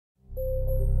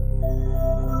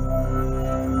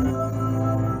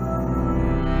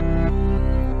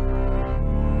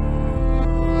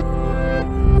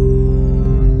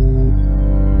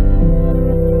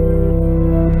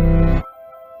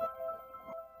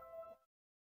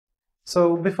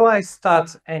So before I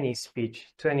start any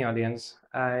speech to any audience,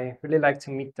 I really like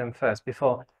to meet them first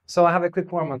before. So I have a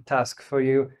quick warm-up task for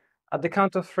you. At the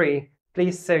count of 3,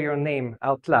 please say your name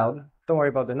out loud. Don't worry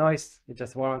about the noise, it's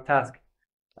just a warm-up task.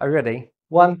 Are you ready?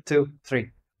 1, 2, 3.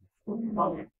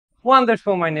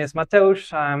 Wonderful, my name is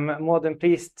Mateusz. I'm more than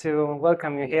pleased to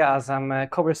welcome you here as I'm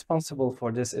co-responsible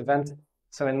for this event.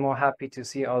 So I'm more happy to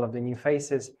see all of the new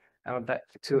faces. I would like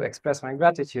to express my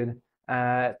gratitude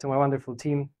to my wonderful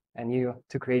team and you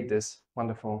to create this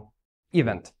wonderful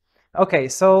event. Okay,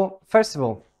 so first of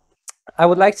all, I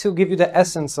would like to give you the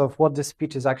essence of what this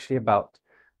speech is actually about.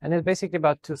 And it's basically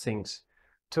about 2 things.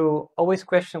 To always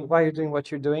question why you're doing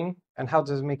what you're doing and how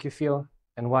does it make you feel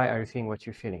and why are you feeling what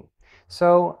you're feeling.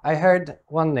 So I heard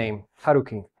one name,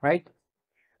 Haruki, right?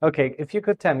 Okay, if you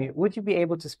could tell me, would you be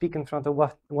able to speak in front of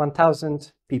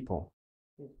 1,000 people?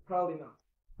 Probably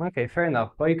not. Okay, fair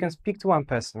enough. But you can speak to one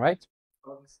person, right?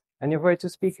 And if you were to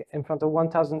speak in front of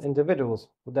 1,000 individuals,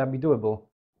 would that be doable?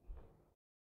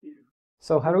 Yeah.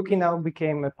 So Haruki now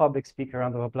became a public speaker.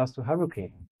 Round of applause to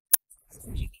Haruki.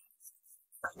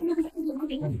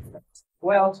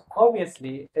 Well,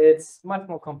 obviously, it's much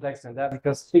more complex than that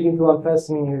because speaking to one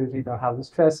person, you usually don't have the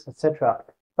stress, etc.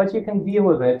 But you can deal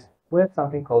with it with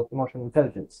something called emotional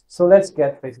intelligence. So let's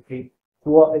get basically to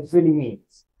what it really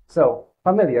means. So,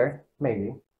 familiar,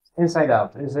 maybe. Inside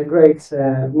Out is a great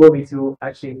movie to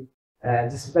actually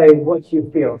display what you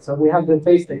feel. So we have the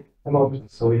basic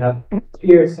emotions. So we have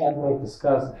fear, sadness,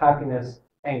 disgust, happiness,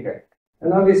 anger.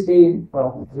 And obviously,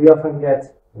 well, we often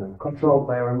get controlled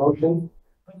by our emotions,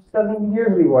 which doesn't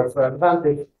usually work for our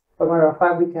advantage. But matter of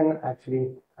fact, we can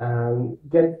actually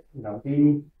get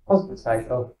the positive side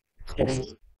of getting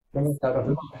the most out of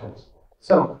emotions.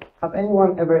 So, have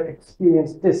anyone ever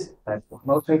experienced this type of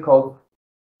emotion called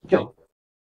guilt?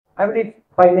 I believe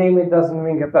by name it doesn't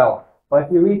ring a bell, but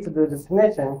if you read to the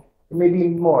definition, it may be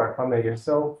more familiar.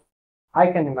 So I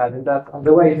can imagine that on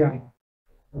the way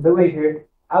here,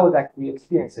 I would actually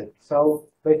experience it. So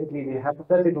basically, the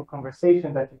hypothetical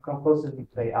conversation that you compulsively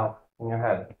play out in your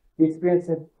head. You experience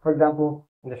it, for example,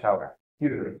 in the shower.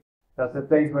 Usually, that's the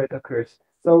place where it occurs.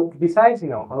 So besides,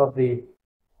 all of the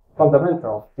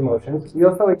fundamental emotions, you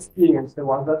also experience the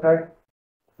ones that are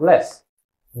less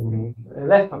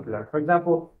less popular. For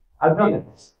example,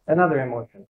 adrenaline, another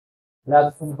emotion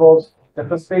that involves the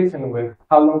frustration with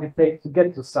how long it takes to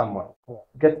get to someone,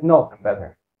 get to know them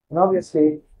better. And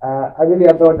obviously, I really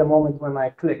adore the moment when I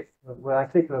click with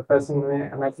a person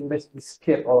and I can basically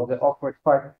skip all the awkward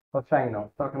part of trying,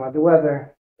 talking about the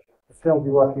weather, the film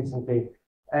we watched recently.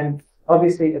 And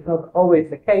obviously, it's not always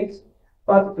the case,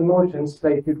 but emotions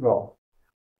play a huge role.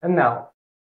 And now,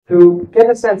 to get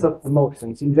a sense of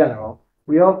emotions in general,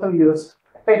 we also use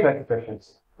facial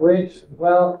expressions, which,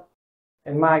 well,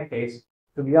 in my case,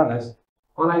 to be honest,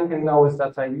 all I can know is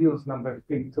that I use number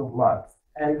 3 too much,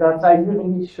 and that I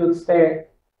usually should stay,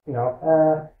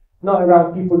 not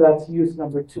around people that use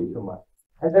number 2 too much.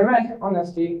 And the rest,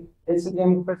 honestly, it's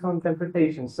again personal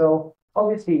interpretation. So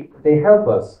obviously, they help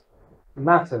us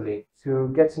massively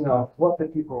to get to know what the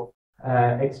people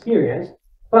experience,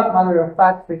 but matter of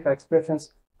fact, facial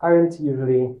expressions aren't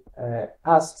usually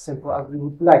as simple as we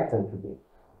would like them to be.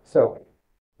 So,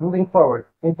 moving forward,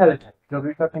 intelligence, because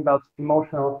we're talking about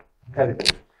emotional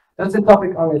intelligence. That's a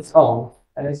topic on its own,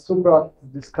 and it's too broad to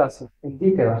discuss in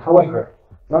detail. However,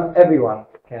 not everyone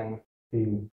can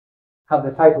have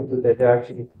the title to that they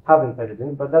actually have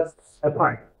intelligence, but that's a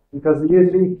point. Because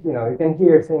usually, you can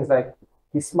hear things like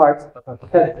he's smart but not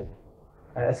intelligent,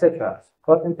 etc.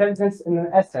 But intelligence, in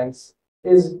essence,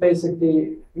 is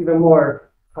basically even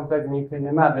more complex than you can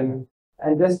imagine.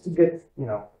 And just to get,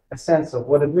 a sense of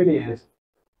what it really is,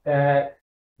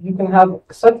 you can have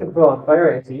such a broad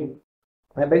variety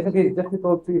that basically it's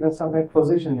difficult to even sometimes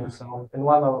position yourself in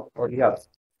one or the other.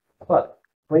 But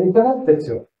when you connect the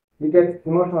two, you get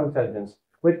emotional intelligence,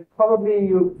 which probably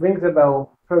you rings a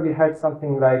bell, probably heard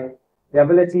something like the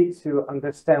ability to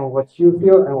understand what you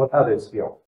feel and what others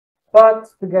feel. But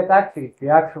to get actually the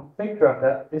actual picture of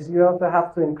that is you also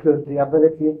have to include the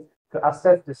ability to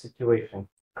assess the situation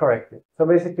correctly. So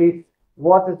basically,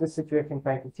 what is the situation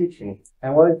trying to teach me?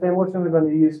 And what is the emotion we're going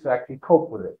to use to actually cope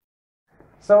with it?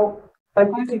 So I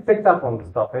quickly picked up on this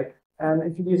topic and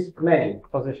introduced many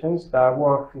positions that are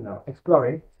worth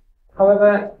exploring.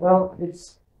 However, well,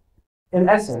 it's in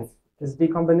essence is the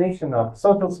combination of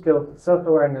social skills,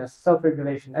 self-awareness,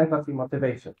 self-regulation, empathy,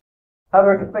 motivation.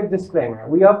 However, a quick disclaimer,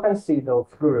 we often see those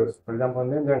gurus, for example, on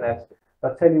the internet,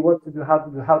 that tell you what to do, how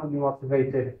to be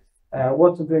motivated,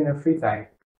 what to do in your free time.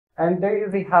 And they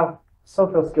usually have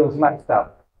social skills maxed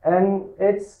out. And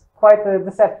it's quite a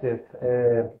deceptive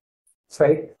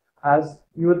trait, as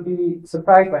you would be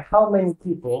surprised by how many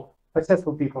people,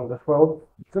 successful people in this world,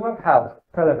 do not have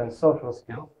relevant social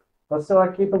skills, but still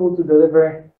are capable to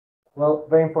deliver, well,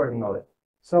 very important knowledge.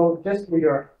 So just for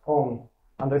your own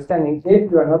understanding,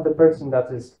 if you are not the person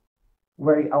that is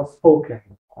very outspoken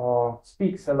or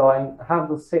speaks a lot and have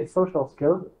those social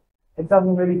skills, it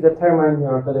doesn't really determine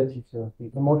your ability to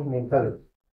be emotionally intelligent.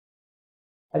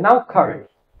 And now courage.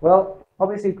 Well,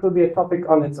 obviously it could be a topic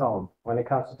on its own when it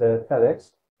comes to the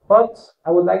TEDx, but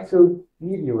I would like to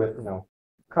leave you with,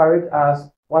 courage as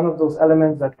one of those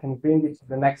elements that can bring you to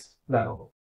the next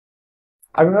level.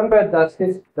 I remember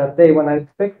that day when I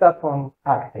picked up on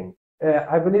acting.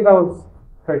 I believe I was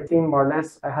 13 more or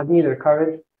less. I had neither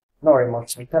courage nor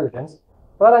emotional intelligence,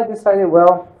 but I decided,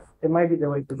 well, it might be the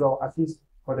way to go, at least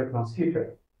for the close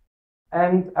future.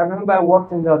 And I remember I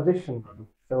walked in the audition room.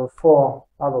 There were 4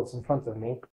 adults in front of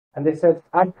me, and they said,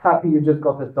 "Act happy you just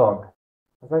got a dog."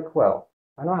 I was like, well,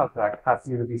 I know how to act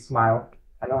happy, really smile.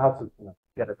 I know how to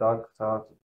get a dog. So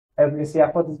obviously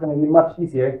I thought it's going to be much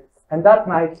easier. And that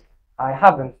night, I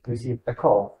haven't received a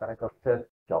call that I got the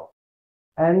job.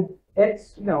 And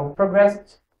it's,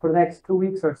 progressed for the next 2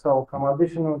 weeks or so from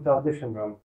audition room to audition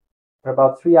room for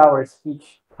about 3 hours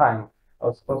each time. I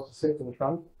was supposed to sit in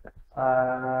front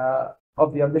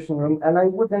of the audition room, and I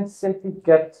wouldn't simply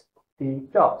get the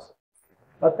jobs.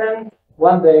 But then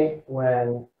one day,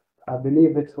 when I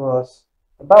believe it was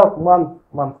about 1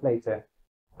 month later,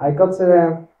 I got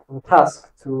a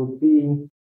task to be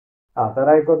that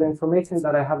I got information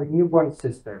that I have a newborn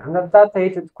sister. And at that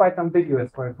age, it's quite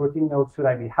ambiguous for a 14-year-old, should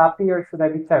I be happy or should I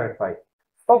be terrified?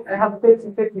 But I had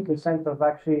 50% of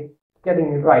actually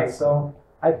getting it right. So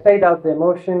I played out the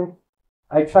emotion.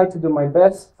 I tried to do my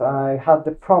best. I had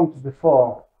the prompt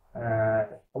before,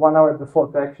 1 hour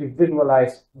before, to actually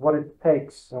visualize what it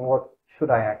takes and what should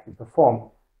I actually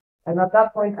perform. And at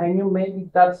that point, I knew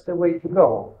maybe that's the way to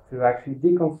go, to actually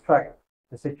deconstruct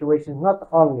the situation, not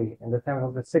only in the terms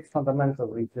of the 6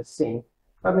 fundamentals we've just seen,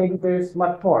 but maybe there's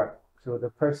much more to the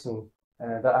person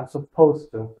that I'm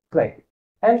supposed to play.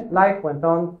 And life went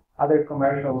on, other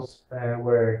commercials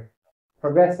were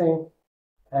progressing,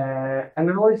 and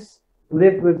I always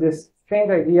lived with this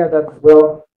strange idea that,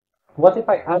 well, what if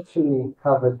I actually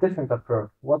have a different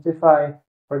approach? What if I,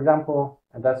 for example,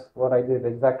 and that's what I did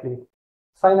exactly,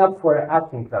 sign up for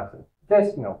acting classes?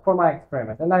 Just, for my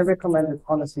experiment. And I recommend it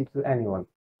honestly to anyone.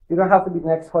 You don't have to be the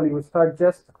next Hollywood star,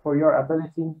 just for your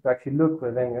ability to actually look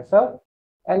within yourself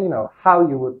and, how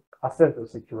you would assess the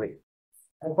situation.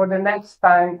 And for the next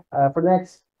time, for the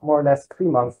next more or less 3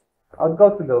 months, I would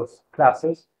go to those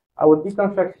classes. I would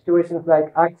deconstruct situations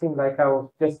like acting like I was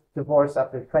just divorced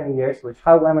after 20 years, which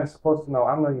how am I supposed to know?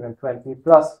 I'm not even 20,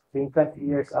 plus being 20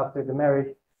 years after the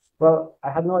marriage. Well,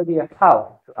 I had no idea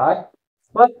how to act.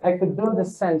 But I could build a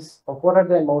sense of what are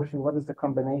the emotions, what is the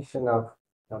combination of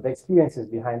the experiences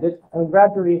behind it, and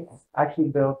gradually actually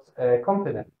built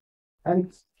confidence.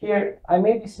 And here, I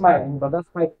may be smiling, but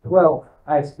that's my 12th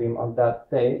ice cream on that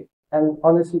day. And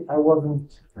honestly, I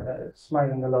wasn't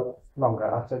smiling a lot longer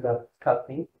after that cut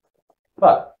me.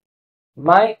 But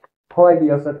my whole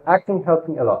idea is that acting helped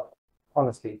me a lot,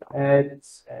 honestly.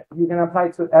 It's you can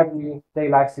apply to everyday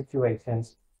life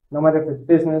situations, no matter if it's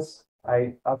business.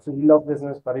 I absolutely love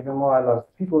business, but even more, I love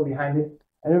people behind it.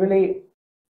 And really,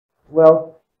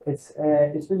 well, it's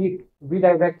really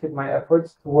redirected my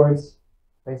efforts towards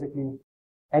basically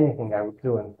anything I would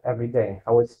do every day.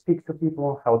 I would speak to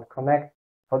people, I would connect,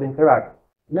 I would interact.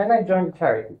 And then I joined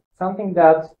charity, something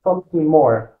that taught me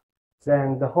more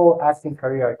than the whole acting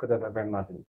career I could have ever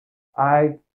imagined.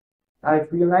 I've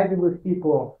reunited with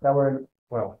people that were,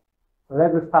 well,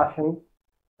 led with passion,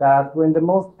 that were in the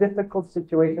most difficult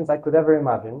situations I could ever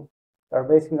imagine, that are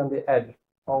basically on the edge,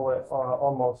 or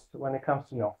almost when it comes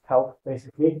to health,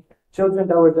 basically. Children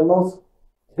that were the most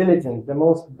diligent, the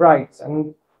most bright,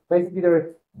 and basically they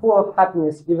were full of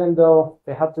happiness, even though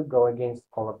they had to go against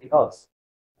all of the odds.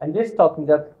 And this taught me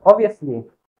that obviously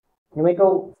you may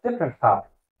go different paths.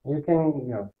 You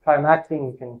can, try an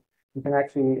acting. You can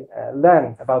actually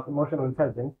learn about emotional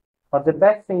intelligence. But the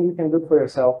best thing you can do for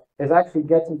yourself is actually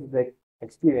get into the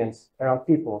experience around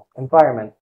people,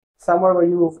 environment, somewhere where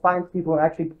you will find people and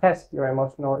actually test your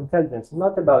emotional intelligence.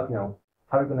 Not about,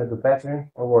 how you're going to do better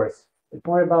or worse. It's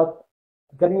more about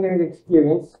getting there the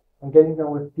experience and getting there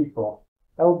with people.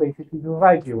 That will basically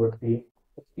provide you with the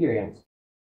experience.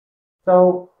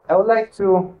 So I would like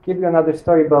to give you another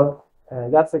story about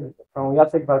Jacek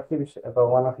Walkiewicz, about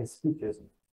one of his speeches.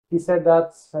 He said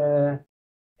that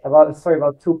about a story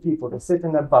about 2 people. They sit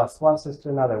in a bus. One says to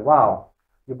another, "Wow,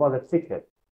 you bought a ticket."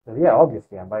 So, yeah,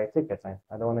 obviously, I buy a ticket.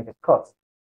 I don't want to get caught.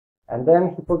 And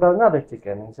then he pulled out another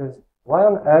ticket and he says, why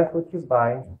on earth would you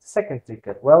buy the second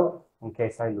ticket? Well, in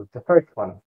case I lose the first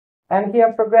one. And he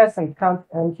had progressed and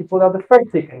he pulled out the third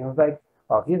ticket and he was like,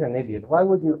 oh, he's an idiot. Why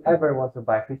would you ever want to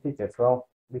buy 3 tickets? Well,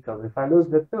 because if I lose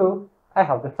the 2, I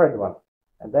have the third one.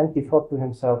 And then he thought to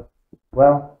himself,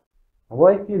 well,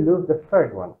 what if you lose the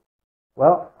third one?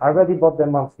 Well, I already bought the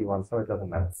monthly one, so it doesn't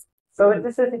matter. So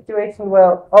this is a situation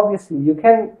where obviously you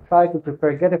can try to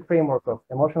prepare, get a framework of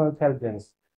emotional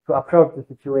intelligence to approach the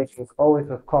situations always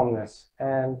with calmness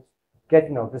and get,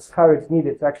 this courage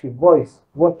needed to actually voice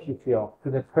what you feel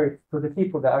to the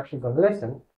people that are actually going to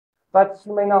listen. But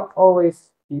you may not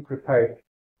always be prepared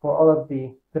for all of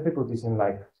the difficulties in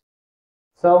life.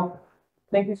 So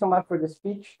thank you so much for the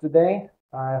speech today.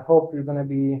 I hope you're going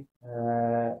to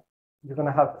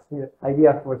have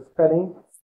ideas for spreading.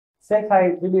 Since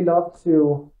I really love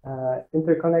to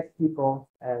interconnect people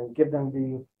and give them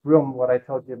the room, what I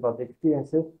told you about the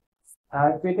experiences,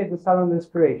 I created the Salon of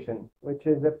Inspiration, which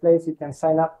is a place you can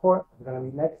sign up for. It's going to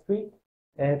be next week.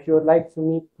 And if you would like to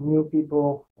meet new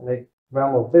people in the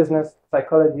realm of business,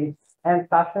 psychology, and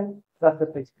fashion, that's the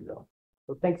place to go.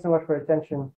 So thanks so much for your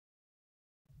attention.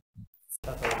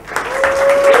 That's all.